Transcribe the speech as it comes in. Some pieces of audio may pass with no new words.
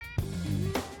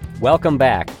Welcome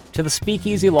back to the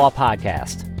Speakeasy Law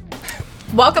Podcast.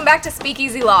 Welcome back to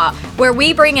Speakeasy Law, where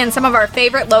we bring in some of our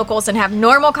favorite locals and have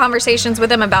normal conversations with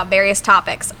them about various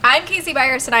topics. I'm Casey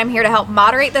Byers, and I'm here to help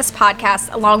moderate this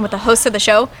podcast along with the host of the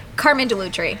show, Carmen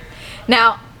Dellutri.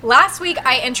 Now, last week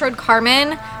I introed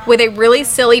Carmen with a really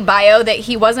silly bio that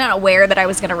he wasn't aware that I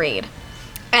was going to read.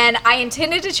 And I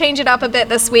intended to change it up a bit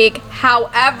this week.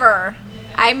 However,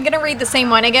 I'm going to read the same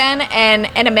one again, and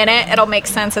in a minute it'll make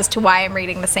sense as to why I'm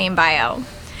reading the same bio.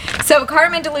 So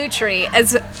Carmen Dellutri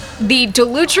is the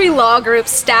Dellutri Law Group's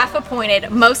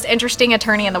staff-appointed most interesting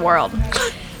attorney in the world.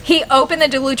 He opened the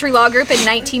Dellutri Law Group in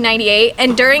 1998,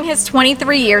 and during his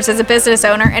 23 years as a business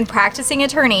owner and practicing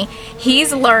attorney,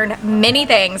 he's learned many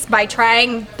things by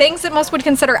trying things that most would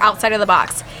consider outside of the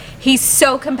box. He's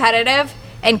so competitive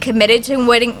and committed to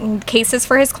winning cases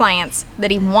for his clients that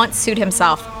he once sued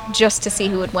himself just to see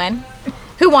who would win.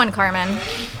 Who won, Carmen?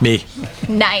 Me.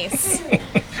 Nice.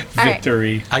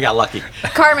 Victory. Right. I got lucky.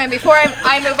 Carmen, before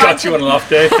I move on Got you on an off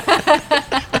day.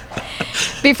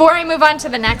 Before I move on to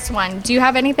the next one, do you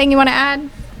have anything you want to add?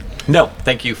 No,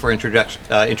 thank you for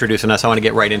introducing us. I want to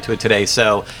get right into it today.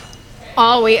 So,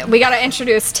 we got to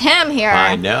introduce Tim here.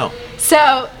 I know.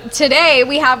 So today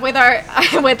we have with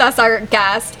us our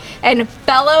guest and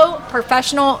fellow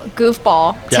professional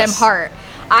goofball, Yes. Tim Hart.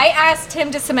 I asked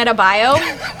Tim to submit a bio.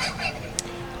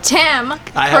 Tim,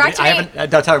 correct me.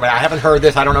 Don't tell me. I haven't heard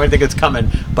this. I don't know anything that's coming,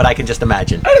 but I can just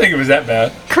imagine. I don't think it was that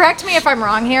bad. Correct me if I'm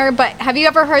wrong here, but have you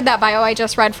ever heard that bio I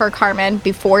just read for Carmen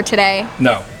before today?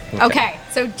 No. Okay,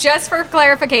 so just for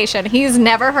clarification, he's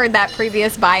never heard that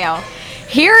previous bio.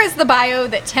 Here is the bio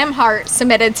that Tim Hart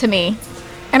submitted to me,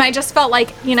 and I just felt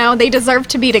like, they deserve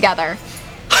to be together.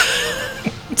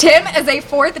 Tim is a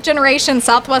fourth-generation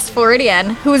Southwest Floridian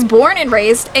who was born and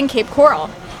raised in Cape Coral.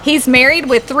 He's married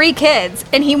with 3 kids,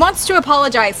 and he wants to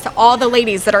apologize to all the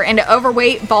ladies that are into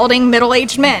overweight, balding,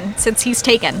 middle-aged men since he's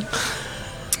taken.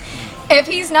 If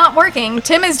he's not working,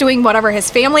 Tim is doing whatever his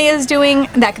family is doing.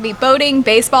 That could be boating,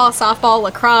 baseball, softball,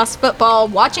 lacrosse, football,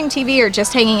 watching TV, or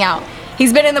just hanging out.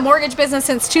 He's been in the mortgage business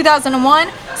since 2001,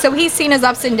 so he's seen his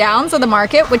ups and downs of the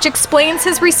market, which explains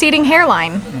his receding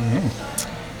hairline.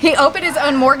 Mm-hmm. He opened his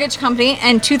own mortgage company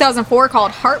in 2004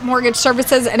 called Hart Mortgage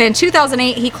Services, and in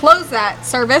 2008 he closed that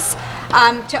service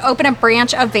to open a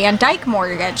branch of Van Dyke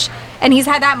Mortgage, and he's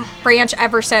had that branch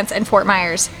ever since in Fort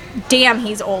Myers. Damn,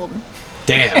 he's old.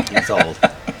 Damn, he's old.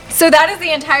 So that is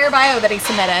the entire bio that he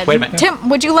submitted. Wait a minute. Tim,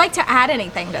 would you like to add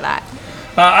anything to that?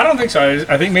 I don't think so.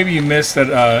 I think maybe you missed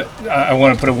that. I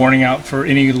want to put a warning out for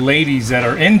any ladies that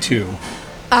are into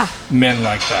men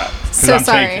like that. So I'm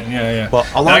sorry. Taken. Yeah. Well,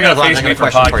 along those lines, I got a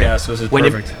question for you. So this is When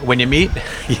perfect. when you meet,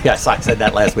 yes, I said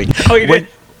that last week. Oh, you did?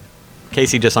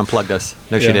 Casey just unplugged us.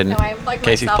 No, she Yeah. didn't. No, I unplugged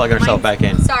Casey's myself. plugging herself back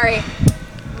in. Sorry.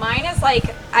 Mine is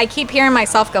like, I keep hearing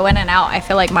myself go in and out. I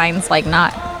feel like mine's like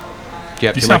not. Do you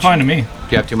have You too sound much? fine to me. Do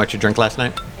you have too much to drink last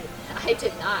night? I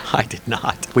did not. I did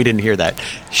not. We didn't hear that.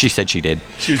 She said she did.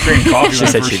 She was drinking coffee She when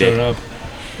I said first she showed did. up.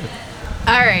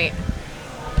 All right.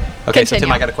 Okay, so Continue.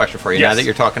 Tim, I got a question for you. Yes. Now that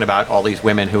you're talking about all these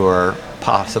women who are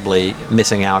possibly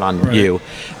missing out on Right. you,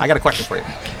 I got a question for you.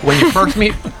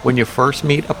 When you first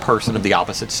meet a person of the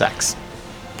opposite sex,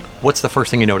 what's the first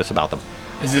thing you notice about them?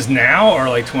 Is this now or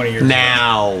like 20 years ago?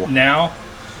 Now. Now?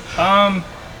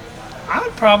 I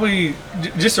would probably,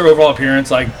 just their overall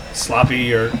appearance, like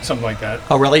sloppy or something like that.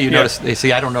 Oh, really? You Yeah. notice?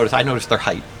 See, I don't notice. I notice their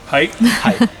height. Height?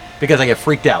 Height. Because I get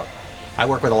freaked out. I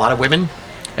work with a lot of women,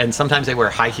 and sometimes they wear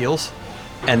high heels,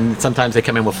 and sometimes they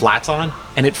come in with flats on,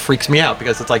 and it freaks me out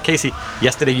because it's like, Casey,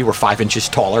 yesterday you were 5 inches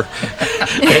taller.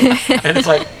 and it's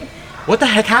like, what the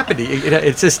heck happened to you?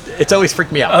 It's always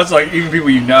freaked me out. I was like, even people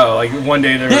like one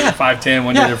day they're Yeah. 5'10",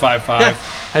 one day they're 5'5". Yeah.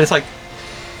 And it's like,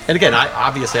 and again,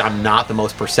 I'm not the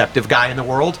most perceptive guy in the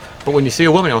world, but when you see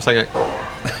a woman, I was like,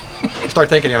 start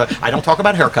thinking, I don't talk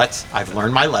about haircuts. I've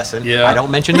learned my lesson. Yeah. I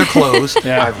don't mention their clothes.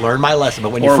 Yeah. I've learned my lesson.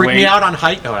 But when you Or freak me weight. out on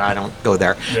height, no, I don't go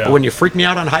there. Yeah. But when you freak me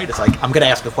out on height, it's like, I'm going to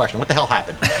ask a question. What the hell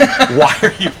happened? Why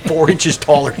are you 4 inches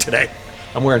taller today?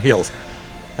 I'm wearing heels.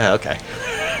 Okay.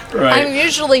 Right. I'm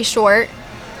usually short.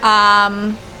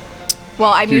 I'm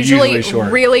You're usually usually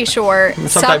short. really short.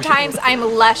 Sometimes- Sometimes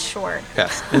I'm less short.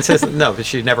 Yes. And it says, no, but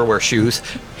she never wears shoes.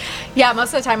 Yeah,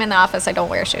 most of the time in the office I don't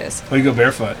wear shoes. Well, you go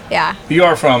barefoot. Yeah. You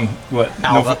are from, what?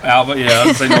 Alva. Alva, yeah. I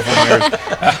was going to say Norfolk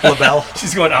Myers. LaBelle.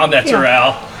 She's going au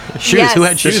natural. Shoes. Yes. Who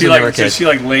had So shoes she when they were like, so kids? she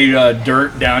like laid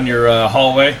dirt down your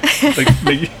hallway, like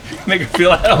make you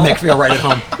feel at home. Make me feel right at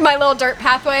home. My little dirt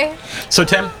pathway. So,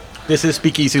 Tim, this is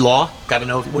Speakeasy Law. Got to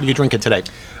know, what are you drinking today?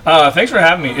 Thanks for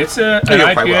having me. It's an you're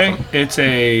quite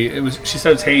IPA. welcome. She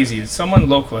said it's hazy. It's someone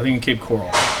local, I think in Cape Coral.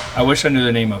 I wish I knew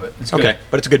the name of it. It's good. Okay,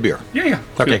 but it's a good beer. Yeah.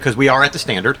 Okay, because we are at the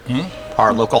Standard,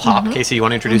 our local hop. Casey, you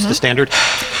want to introduce the Standard?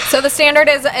 So the Standard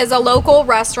is a local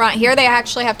restaurant here. They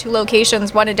actually have 2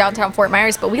 locations, one in downtown Fort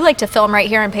Myers, but we like to film right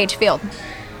here in Page Field.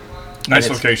 Nice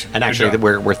location. And Good actually, job.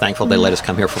 we're thankful they let us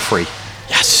come here for free.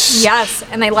 Yes. Yes,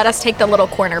 and they let us take the little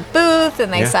corner booth,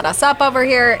 and they Yeah. set us up over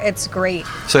here. It's great.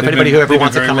 So if They've anybody been- who ever they've been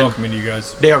wants to very come in, welcoming to you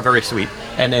guys. they are very sweet.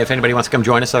 And if anybody wants to come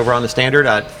join us over on the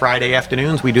Standard Friday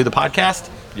afternoons, we do the podcast.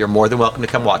 You're more than welcome to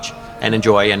come watch and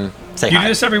enjoy and say You hi. do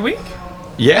this every week?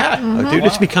 Yeah, dude,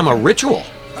 it's become a ritual.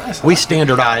 Nice. We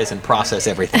standardize and process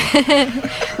everything.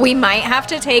 We might have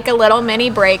to take a little mini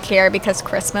break here because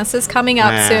Christmas is coming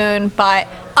up Nah. soon, but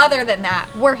other than that,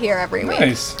 we're here every week.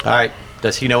 Nice. All right.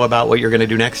 Does he know about what you're going to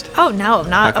do next? Oh, no,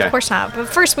 not. Okay. Of course not. But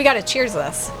first, we got to cheers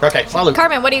this. Okay, salute.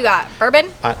 Carmen, what do you got?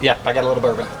 Bourbon? Yeah, I got a little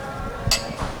bourbon.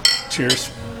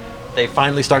 Cheers. They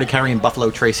finally started carrying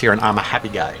Buffalo Trace here, and I'm a happy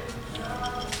guy.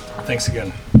 Thanks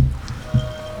again.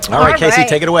 All right, All Casey, right.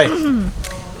 take it away.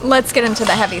 Let's get into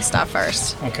the heavy stuff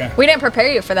first. Okay. We didn't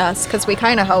prepare you for this because we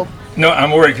kind of hope. No, I'm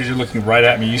worried because you're looking right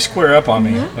at me. You square up on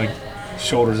me, like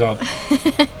shoulders up.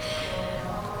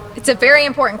 It's a very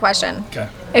important question. Okay.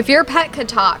 If your pet could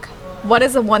talk, what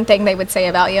is the one thing they would say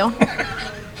about you?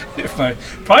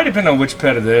 Probably depend on which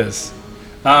pet it is.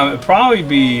 It'd probably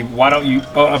be, why don't you,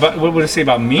 what would it say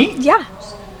about me? Yeah.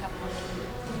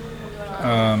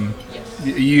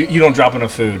 You don't drop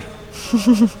enough food.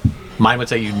 Mine would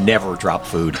say you never drop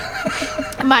food.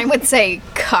 Mine would say,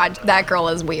 God, that girl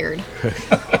is weird.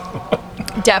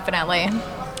 Definitely.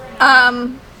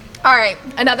 All right,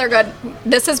 another good.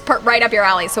 This is right up your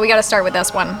alley, so we got to start with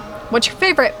this one. What's your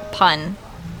favorite pun?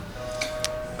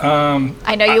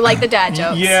 I know you like the dad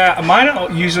jokes. Yeah,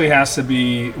 mine usually has to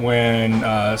be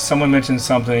when someone mentions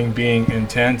something being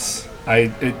intense.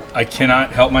 I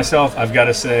cannot help myself. I've got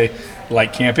to say,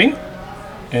 like camping,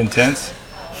 intense,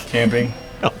 camping.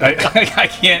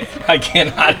 I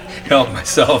cannot help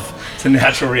myself. It's a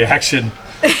natural reaction.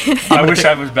 I wish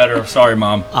I was better. Sorry,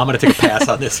 Mom. I'm going to take a pass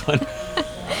on this one.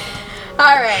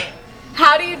 All right.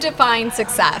 How do you define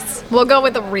success? We'll go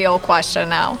with the real question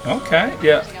now. Okay,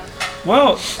 yeah.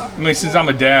 Well, I mean, since I'm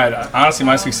a dad, honestly,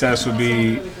 my success would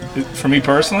be, for me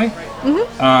personally,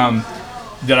 that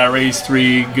I raised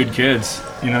 3 good kids.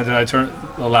 You know, that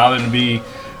I allow them to be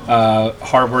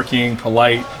hardworking,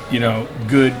 polite,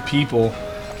 good people.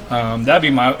 That'd be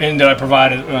and that I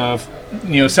provided,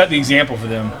 set the example for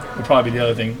them would probably be the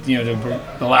other thing.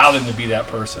 To allow them to be that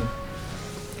person.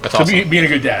 That's So awesome. being a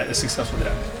good dad, a successful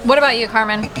dad. What about you,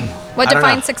 Carmen? What I don't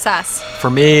defines know. success?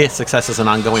 For me, success is an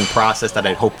ongoing process that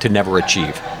I'd hope to never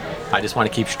achieve. I just want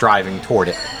to keep striving toward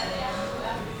it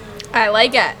I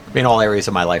like it. in all areas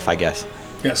of my life, I guess.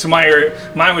 Yeah, so mine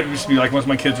would just be like, once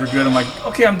my kids were good, I'm like,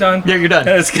 okay, I'm done. Yeah, you're done.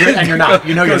 It's good. And you're not.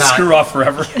 You know Go you're not. screw off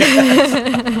forever.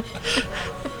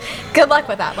 Good luck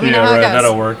with that. Let me know Yeah, how it right. goes.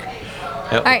 That'll work.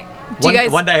 Yep. All right. Do you guys?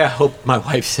 One day I hope my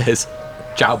wife says,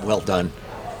 "Job well done."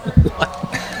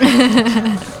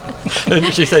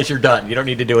 And she says, "You're done. You don't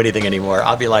need to do anything anymore."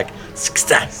 I'll be like,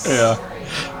 "Success." Yeah.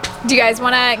 Do you guys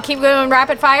want to keep going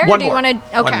rapid fire? One do you more. want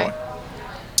to? One Okay. more.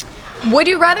 Would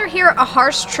you rather hear a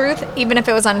harsh truth even if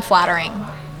it was unflattering?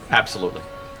 Absolutely.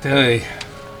 Hey.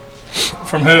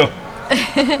 From who?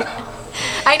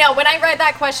 I know. When I read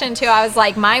that question too, I was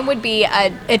like, mine would be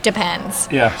it depends.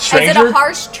 Yeah. Is it Stranger? a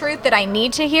harsh truth that I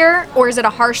need to hear, or is it a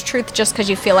harsh truth just because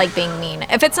you feel like being mean?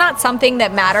 If it's not something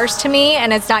that matters to me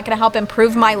and it's not going to help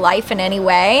improve my life in any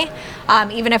way,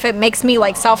 even if it makes me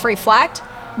like self-reflect,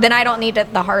 then I don't need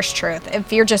the harsh truth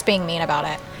if you're just being mean about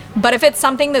it. But if it's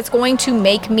something that's going to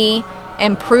make me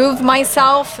improve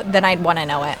myself, then I'd want to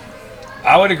know it.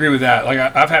 I would agree with that. Like,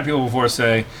 I've had people before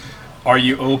say, are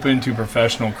you open to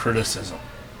professional criticism?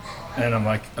 And I'm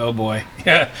like, oh boy.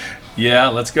 Yeah,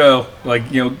 let's go. Like,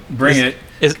 bring it.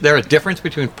 Is there a difference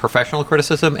between professional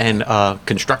criticism and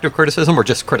constructive criticism, or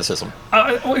just criticism?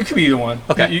 Well, it could be either one.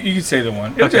 Okay. You could say either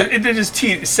one. Okay. They just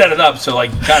set it up so,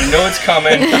 like, you kind of know it's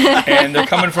coming, and they're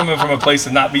coming from a place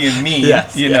of not being mean.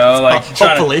 Yes, You yes. know, like,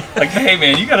 trying to, Hopefully. like, hey,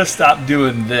 man, you got to stop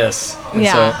doing this. And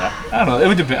Yeah. So, I don't know. It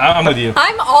would depend. I'm with you.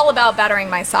 I'm all about bettering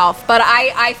myself, but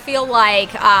I feel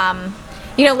like,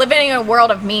 living in a world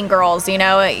of mean girls,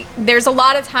 there's a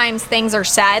lot of times things are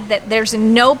said that there's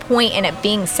no point in it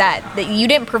being said, that you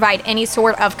didn't provide any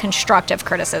sort of constructive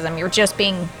criticism. You're just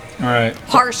being All right.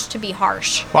 harsh to be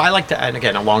harsh. Well, I like to, and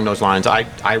again, along those lines,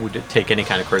 I would take any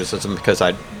kind of criticism because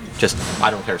I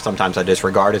don't care. Sometimes I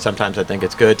disregard it. Sometimes I think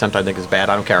it's good. Sometimes I think it's bad.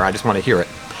 I don't care. I just want to hear it.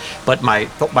 But my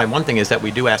one thing is that we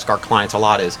do ask our clients a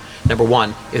lot is, number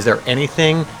one, is there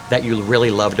anything that you really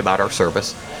loved about our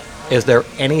service? Is there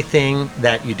anything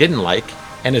that you didn't like?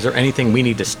 And is there anything we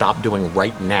need to stop doing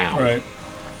right now? Right.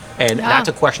 And that's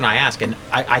a question I ask. And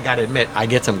I got to admit, I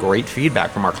get some great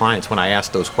feedback from our clients when I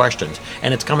ask those questions.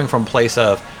 And it's coming from a place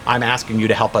of, I'm asking you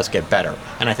to help us get better.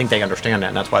 And I think they understand that,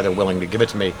 and that's why they're willing to give it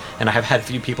to me. And I have had a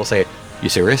few people say, you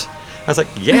serious? I was like,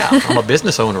 yeah, I'm a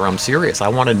business owner. I'm serious. I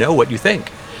want to know what you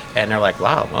think. And they're like,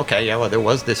 wow, okay, yeah, well, there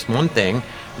was this one thing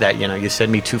that, you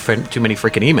send me too many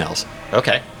freaking emails.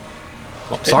 Okay.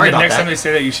 Well, sorry about that. Next time they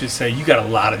say that, you should say, you got a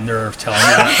lot of nerve telling me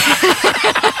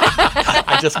that.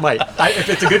 I just might. If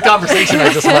it's a good conversation,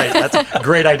 I just might. That's a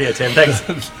great idea, Tim. Thanks.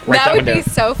 Write That would one be down.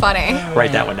 so funny.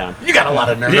 Write that one down. You got a lot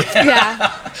of nerve. Yeah.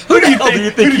 Who the hell do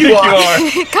you think you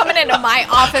are? Coming into my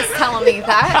office telling me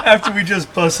that. After we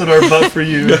just busted our butt for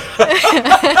you.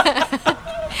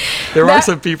 There are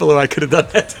some people who I could have done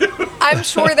that to. I'm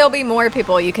sure there'll be more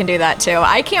people you can do that to.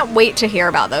 I can't wait to hear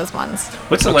about those ones.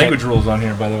 What's the language rules on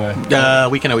here, by the way?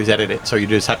 We can always edit it, so you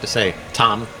just have to say,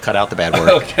 Tom, cut out the bad word.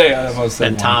 Okay, I almost said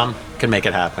And one. Tom can make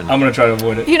it happen. I'm going to try to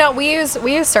avoid it.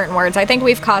 We use certain words. I think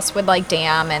we've cussed with like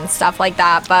damn and stuff like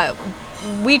that, but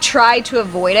we try to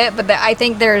avoid it. But I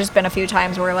think there's been a few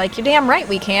times where we're like, you're damn right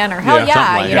we can, or hell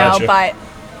Yeah, yeah, something like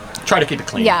that. but Try to keep it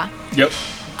clean. yeah. Yep.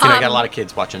 I got a lot of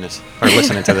kids watching this or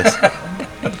listening to this.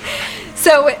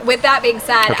 So with that being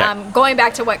said, Okay. going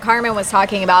back to what Carmen was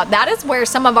talking about, that is where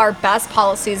some of our best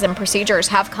policies and procedures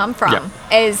have come from,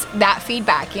 Yeah. is that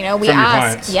feedback. We From your ask,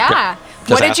 clients. yeah, Just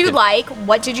what did you asking. like?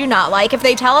 What did you not like? If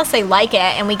they tell us they like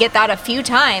it and we get that a few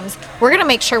times, we're going to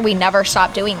make sure we never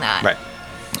stop doing that. Right.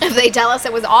 If they tell us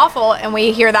it was awful and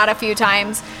we hear that a few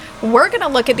times, we're going to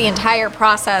look at the entire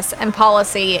process and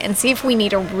policy and see if we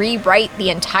need to rewrite the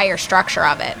entire structure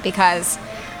of it, because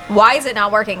why is it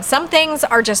not working? Some things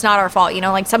are just not our fault.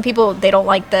 Like some people, they don't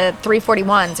like the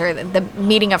 341s or the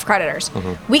meeting of creditors.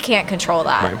 We can't control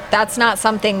that. Right. That's not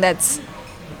something that's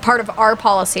part of our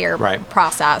policy or Right.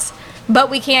 process.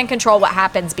 But we can control what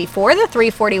happens before the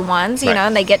 341s, Right.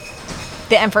 and they get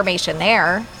the information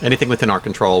there. Anything within our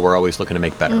control, we're always looking to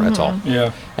make better. That's all.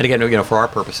 Yeah. And again, for our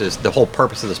purposes, the whole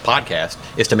purpose of this podcast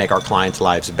is to make our clients'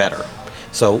 lives better.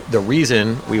 So the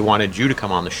reason we wanted you to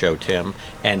come on the show, Tim,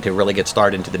 and to really get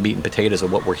started into the meat and potatoes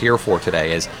of what we're here for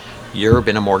today is you've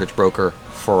been a mortgage broker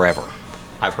forever.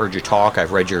 I've heard you talk.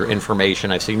 I've read your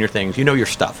information. I've seen your things. You know your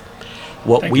stuff.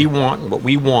 What we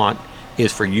want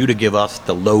is for you to give us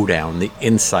the lowdown, the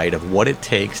insight of what it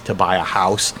takes to buy a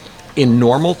house in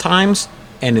normal times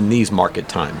and in these market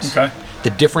times. Okay.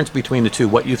 The difference between the two,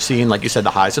 what you've seen, like you said,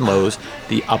 the highs and lows,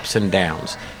 the ups and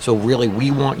downs. So really,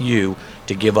 we want you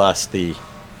to give us the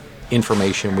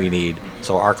information we need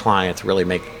so our clients really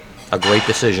make a great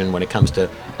decision when it comes to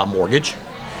a mortgage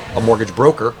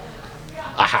broker,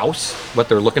 a house, what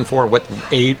they're looking for, what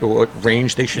age or what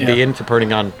range they should be Yeah. in,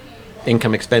 depending on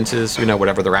income expenses,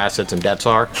 whatever their assets and debts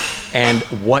are, and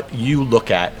what you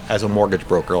look at as a mortgage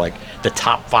broker, like the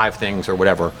top 5 things or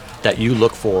whatever that you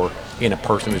look for in a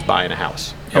person who's buying a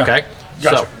house. Yeah. Okay?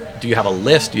 Gotcha. So, do you have a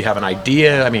list? Do you have an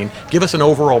idea? I mean, give us an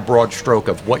overall broad stroke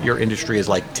of what your industry is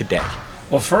like today.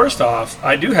 Well, first off,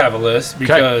 I do have a list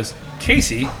because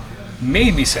Casey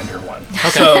made me send her one.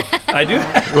 So I do.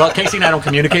 Well, Casey and I don't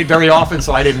communicate very often,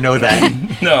 so I didn't know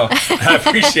that. No, I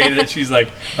appreciated it. She's like,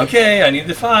 okay, I need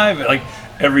the 5. Like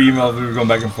every email we were going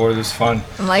back and forth. It was fun.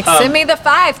 I'm like, send me the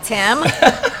 5, Tim.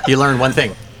 You learn one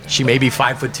thing. She may be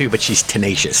 5'2", but she's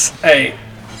tenacious. Hey,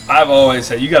 I've always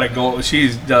said you got to go.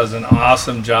 She does an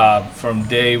awesome job from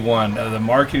day one. The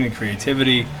marketing and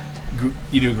creativity,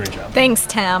 you do a great job. Thanks,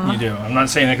 Tim. You do. I'm not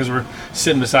saying that because we're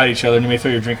sitting beside each other and you may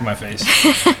throw your drink in my face.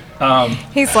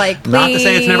 He's like, please. Not to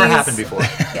say it's never happened before.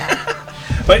 Yeah.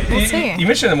 But see. you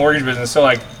mentioned the mortgage business. So,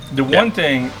 like, the one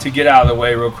thing to get out of the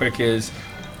way real quick is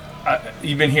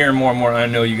you've been hearing more and more, and I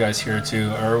know you guys hear it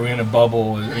too. Are we in a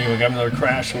bubble? We got another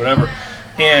crash or whatever?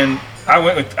 And I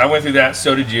went through that.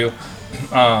 So did you.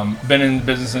 Been in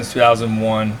business since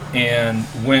 2001 and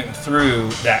went through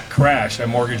that crash, that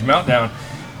mortgage meltdown.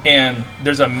 And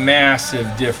there's a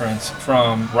massive difference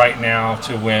from right now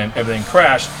to when everything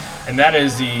crashed. And that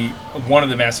is one of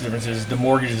the massive differences, the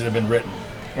mortgages that have been written,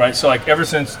 right? So like ever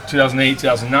since 2008,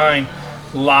 2009,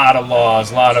 a lot of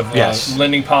laws, a lot of Yes.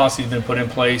 lending policies have been put in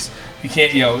place. You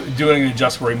can't, doing an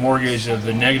adjustable rate mortgage,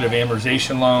 the negative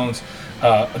amortization loans,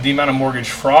 the amount of mortgage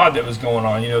fraud that was going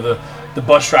on, the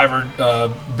bus driver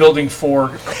building 4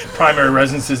 primary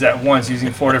residences at once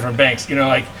using 4 different banks,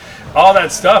 like all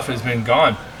that stuff has been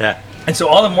gone. Yeah. And so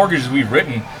all the mortgages we've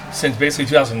written since basically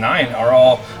 2009 are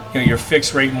all, your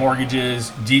fixed rate mortgages,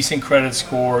 decent credit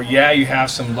score. Yeah, you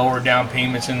have some lower down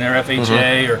payments in there,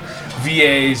 FHA or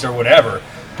VAs or whatever.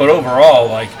 But overall,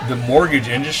 like the mortgage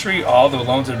industry, all the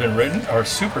loans that have been written are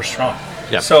super strong.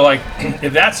 Yep. So like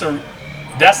if that's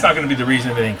that's not going to be the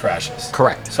reason everything crashes.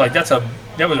 Correct. So like that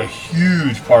was a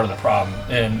huge part of the problem,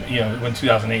 and when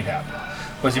 2008 happened,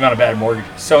 was the amount of bad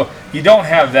mortgages. So you don't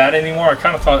have that anymore. I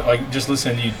kind of thought, like, just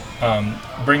listening to you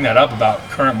bring that up about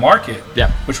current market,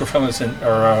 which we're filming this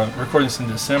recording this in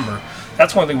December.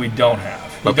 That's one thing we don't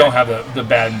have. We don't have the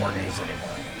bad mortgages anymore.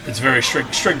 It's very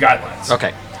strict guidelines.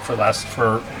 Okay.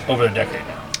 For over a decade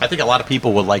now. I think a lot of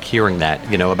people would like hearing that,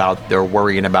 about they're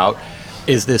worrying about,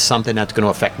 is this something that's going to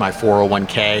affect my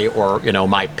 401k or,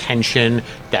 my pension,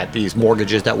 that these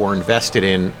mortgages that were invested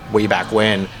in way back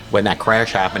when that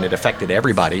crash happened, it affected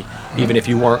everybody. Even if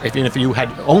you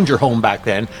had owned your home back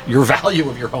then, your value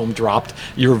of your home dropped,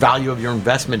 your value of your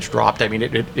investments dropped. I mean,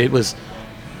 it was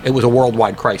a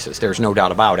worldwide crisis. There's no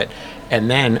doubt about it. And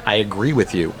then I agree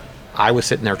with you. I was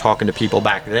sitting there talking to people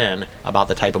back then about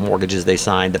the type of mortgages they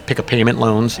signed, the pick-a-payment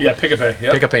loans. Yeah, pick-a-pay.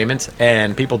 Yep. Pick-a-payments,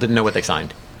 and people didn't know what they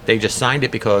signed. They just signed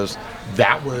it because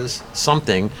that was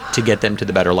something to get them to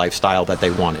the better lifestyle that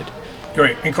they wanted.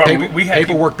 Great. And Carl, we had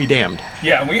paperwork be damned.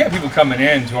 Yeah, and we had people coming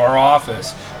into our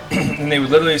office, and they would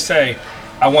literally say,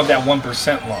 "I want that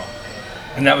 1% loan,"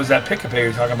 and that was that pick-a-pay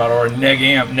you're talking about, or a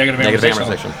negative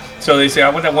amortization. So they say, "I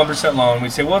want that 1% loan." We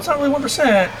say, "Well, it's not really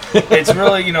 1%. It's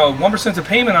really 1% is a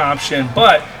payment option,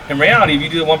 but in reality, if you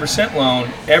do the 1% loan,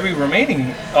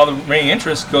 all the remaining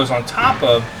interest goes on top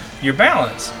of your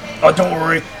balance." "Oh, don't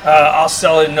worry, I'll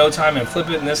sell it in no time and flip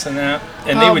it and this and that."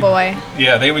 And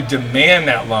they would demand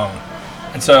that loan.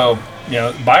 And so,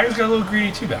 buyers got a little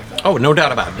greedy too back then. Oh, no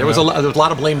doubt about it. There was a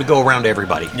lot of blame to go around to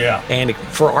everybody. Yeah. And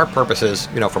for our purposes,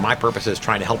 for my purposes,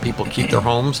 trying to help people keep their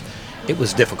homes, it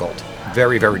was difficult.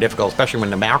 Very, very difficult, especially when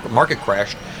the market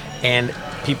crashed and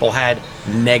people had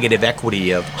negative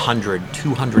equity of $100,000,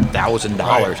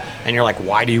 $200,000. Right. And you're like,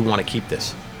 why do you want to keep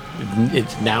this?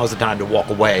 Now's the time to walk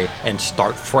away and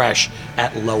start fresh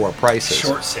at lower prices.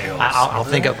 Short sales. I'll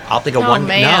think of one.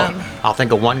 Man. No, I'll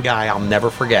think of one guy I'll never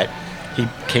forget. He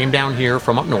came down here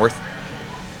from up north,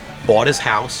 bought his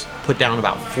house, put down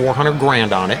about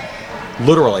 $400,000 on it.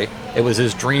 Literally, it was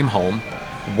his dream home.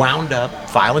 Wound up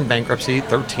filing bankruptcy,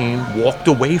 13, walked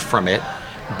away from it,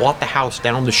 bought the house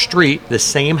down the street, the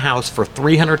same house for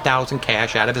 $300,000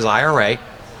 cash out of his IRA,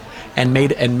 and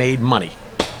made money.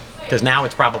 Because now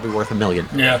it's probably worth $1 million.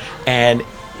 Yeah.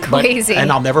 Crazy.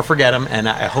 And I'll never forget him. And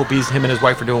I hope him and his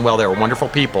wife are doing well. They're wonderful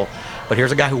people. But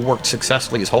here's a guy who worked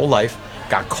successfully his whole life,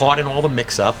 got caught in all the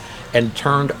mix-up, and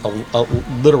turned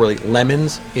literally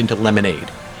lemons into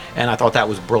lemonade. And I thought that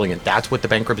was brilliant. That's what the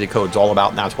bankruptcy code's all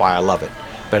about, and that's why I love it.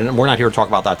 But we're not here to talk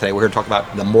about that today. We're here to talk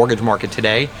about the mortgage market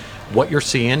today, what you're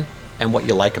seeing, and what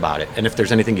you like about it, and if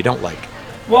there's anything you don't like.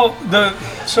 Well,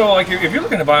 if you're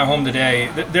looking to buy a home today,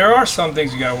 there are some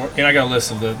things you got to work. And I got a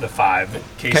list of the 5 that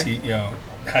Casey,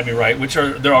 had me write,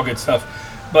 they're all good stuff.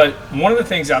 But one of the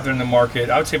things out there in the market,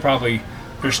 I would say probably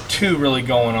there's 2 really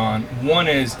going on. One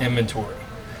is inventory.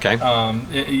 Okay.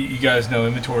 You guys know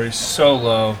inventory is so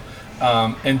low,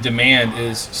 and demand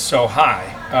is so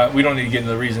high. We don't need to get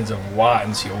into the reasons of why,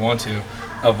 unless you want to,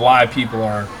 of why people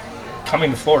are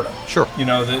coming to Florida. Sure.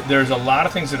 There's a lot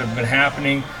of things that have been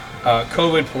happening.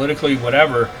 COVID, politically,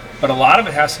 whatever, but a lot of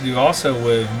it has to do also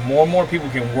with more and more people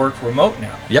can work remote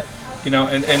now. Yep.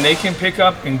 And they can pick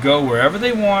up and go wherever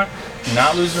they want,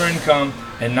 not lose their income,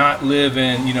 and not live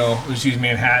in, let's use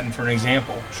Manhattan for an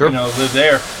example. Sure. Live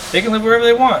there. They can live wherever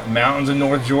they want. Mountains in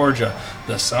North Georgia,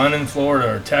 the sun in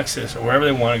Florida or Texas or wherever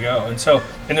they want to go.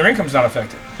 And their income's not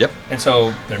affected. Yep. And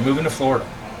so they're moving to Florida.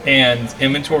 And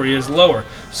inventory is lower.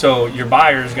 So your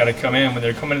buyers got to come in. When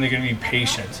they're coming in, they're going to be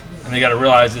patient. And they got to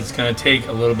realize it's going to take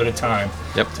a little bit of time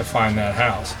to find that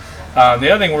house. The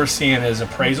other thing we're seeing is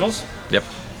appraisals. Yep.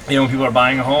 When people are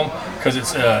buying a home, because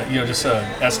it's just an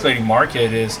escalating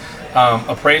market, is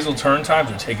appraisal turn times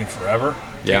are taking forever.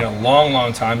 Yeah. Taking a long,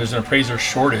 long time. There's an appraiser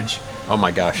shortage. Oh my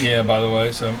gosh. Yeah. By the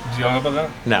way, so do you know about that?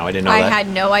 No, I didn't know I that. had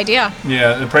no idea.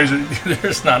 Yeah, the appraiser.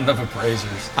 There's not enough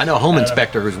appraisers. I know a home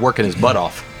inspector who's working his butt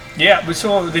off. Yeah, but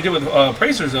so what they did with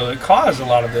appraisers, though, that caused a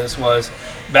lot of this was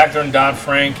back during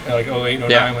Dodd-Frank, like 08, 09, when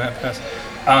that passed.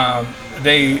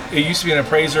 It used to be an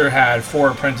appraiser had 4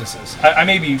 apprentices. I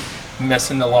may be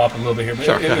messing the law up a little bit here, but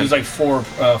sure, it was like 4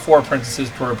 apprentices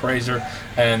per appraiser,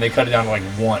 and they cut it down to like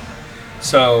 1.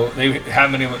 So they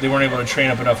weren't able to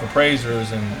train up enough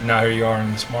appraisers, and now here you are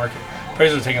in this market.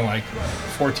 Appraisers are taking like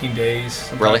 14 days.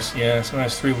 Really? Yeah,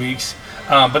 sometimes 3 weeks.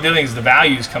 But the other thing is the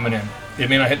value is coming in. It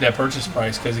may not hit that purchase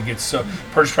price because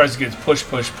purchase price gets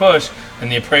push, and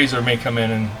the appraiser may come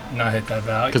in and not hit that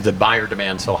value. Because the buyer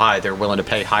demand's so high, they're willing to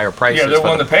pay higher prices. Yeah, they're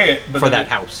willing to pay it for that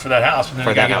house. For that house, but then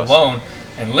they got to get a loan.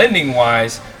 And lending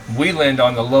wise, we lend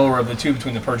on the lower of the two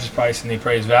between the purchase price and the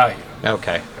appraised value.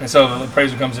 Okay. And so the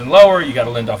appraisal comes in lower, you got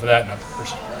to lend off of that, not the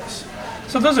purchase price.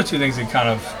 So those are two things that kind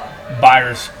of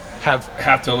buyers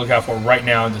have to look out for right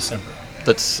now in December.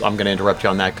 I'm going to interrupt you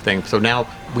on that thing. So now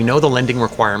we know the lending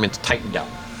requirements tightened up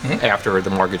after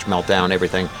the mortgage meltdown,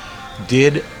 everything.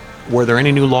 Were there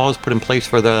any new laws put in place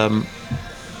for the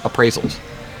appraisals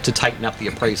to tighten up the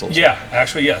appraisals? Yeah,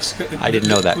 actually, yes. I didn't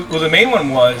know that. Well, the main one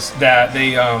was that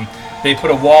they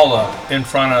put a wall up in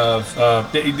front of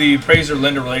the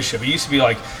appraiser-lender relationship. It used to be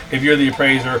like, if you're the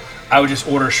appraiser, I would just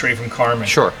order straight from Carmen.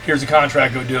 Sure. Here's the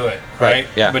contract, go do it. Right?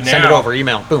 Yeah. But now, send it over,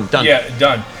 email, boom, done. Yeah,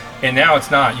 done. And now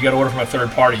it's not. You got to order from a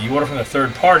third party. You order from the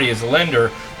third party as a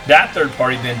lender. That third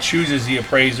party then chooses the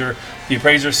appraiser. The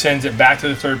appraiser sends it back to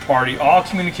the third party. All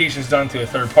communication is done to a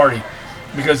third party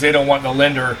because they don't want the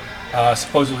lender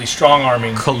supposedly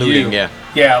strong-arming colluding, you. yeah.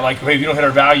 Yeah, like, hey, if you don't hit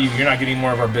our value, you're not getting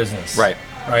more of our business. Right.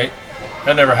 Right?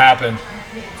 That never happened,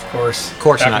 of course.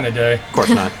 Back in the day. Of course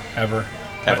not. Ever.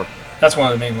 Ever. But that's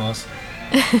one of the main laws.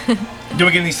 Do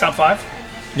we get in these top 5?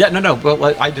 Yeah, no. Well,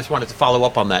 I just wanted to follow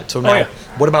up on that. So now, yeah.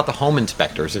 What about the home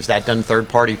inspectors? Is that done third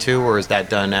party too, or is that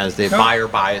done as the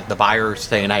buyer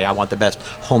saying, "Hey, I want the best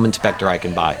home inspector I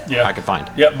can buy, I can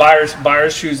find." Yeah,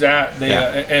 buyers choose that. They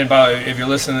and by the way, if you're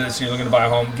listening to this and you're looking to buy a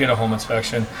home, get a home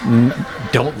inspection.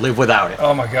 Don't live without it.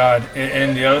 Oh my God!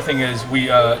 And the other thing is,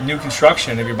 new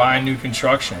construction. If you're buying new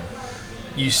construction,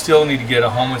 you still need to get a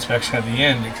home inspection at the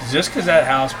end, because just because that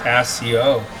house passed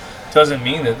CO doesn't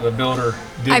mean that the builder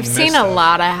didn't. I've seen a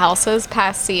lot of houses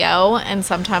pass CO, and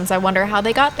sometimes I wonder how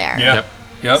they got there. Yeah.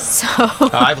 Yep. So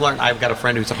I've got a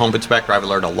friend who's a home inspector. I've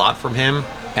learned a lot from him,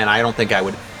 and I don't think I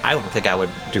would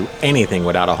do anything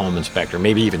without a home inspector.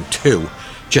 Maybe even 2,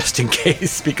 just in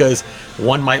case, because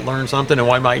one might learn something and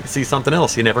one might see something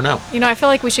else. You never know. I feel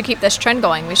like we should keep this trend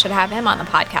going. We should have him on the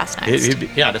podcast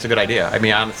next. Yeah, that's a good idea. I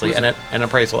mean, honestly, and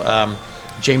appraisal.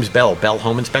 James Bell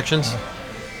Home Inspections.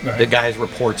 Right. The guy's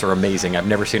reports are amazing. I've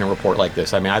never seen a report like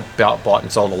this. I mean, I've bought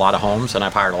and sold a lot of homes, and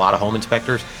I've hired a lot of home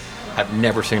inspectors. I've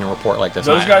never seen a report like this.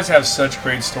 Those guys have such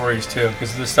great stories too,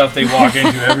 because the stuff they walk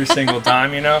into every single time.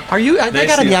 They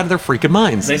got to be out of their freaking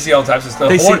minds. They see all types of stuff.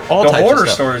 They see all types of hoarder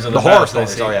stuff. stories are the horror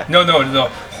stories. Oh yeah. No, the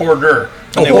hoarder.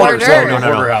 Hoarder.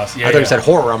 Hoarder house. Yeah, I thought you said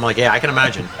horror. I'm like, yeah, I can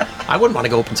imagine. I wouldn't want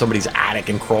to go up in somebody's attic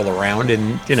and crawl around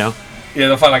and Yeah,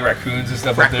 they'll find like raccoons and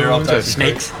stuff up there. All types of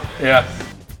snakes. Yeah.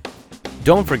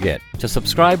 Don't forget to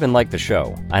subscribe and like the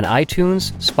show on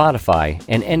iTunes, Spotify,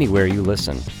 and anywhere you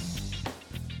listen.